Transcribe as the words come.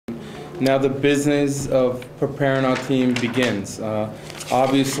Now the business of preparing our team begins.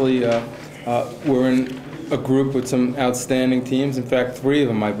 Obviously, we're in a group with some outstanding teams. In fact, 3 of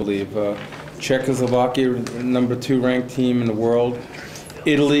them, I believe. Czechoslovakia, number 2 ranked team in the world.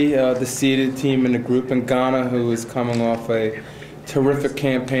 Italy, the seeded team in the group, and Ghana, who is coming off a terrific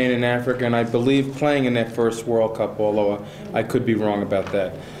campaign in Africa, and I believe playing in that first World Cup, although I could be wrong about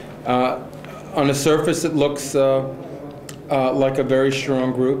that. On the surface, it looks like a very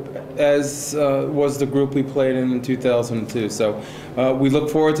strong group, as was the group we played in 2002. So we look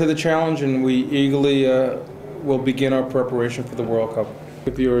forward to the challenge, and we eagerly will begin our preparation for the World Cup.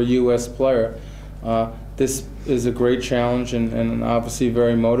 If you're a U.S. player, this is a great challenge and obviously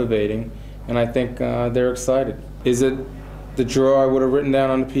very motivating, and I think they're excited. Is it the draw I would have written down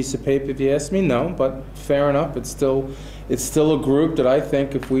on a piece of paper if you asked me? No, but fair enough. It's still a group that I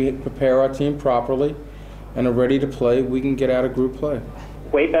think if we prepare our team properly and are ready to play, we can get out of group play.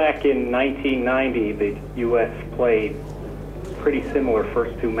 Way back in 1990, the U.S. played pretty similar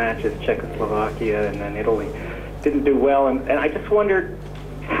first 2 matches, Czechoslovakia and then Italy. Didn't do well, and I just wondered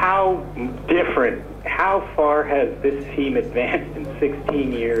how far has this team advanced in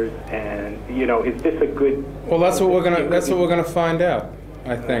 16 years, and is this a good? Well, that's what we're gonna find out,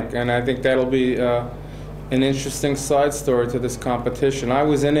 I think, and I think that'll be an interesting side story to this competition. I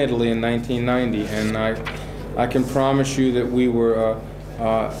was in Italy in 1990, and I can promise you that we were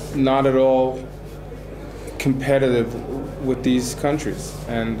not at all competitive with these countries,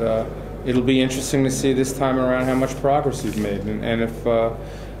 and it'll be interesting to see this time around how much progress we've made, and if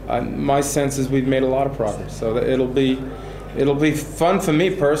my sense is we've made a lot of progress. So it'll be fun for me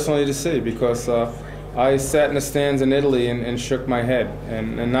personally to see, because I sat in the stands in Italy and shook my head,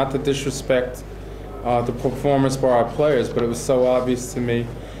 and not to disrespect the performance by our players, but it was so obvious to me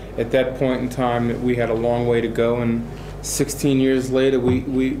at that point in time that we had a long way to go, and 16 years later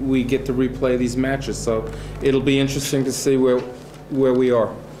we get to replay these matches. So it'll be interesting to see where we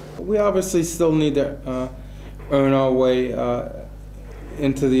are. We obviously still need to earn our way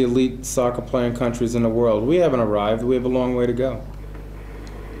into the elite soccer playing countries in the world. We haven't arrived. We have a long way to go.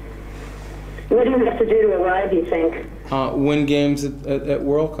 What do you have to do to arrive, you think? Win games at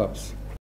World Cups.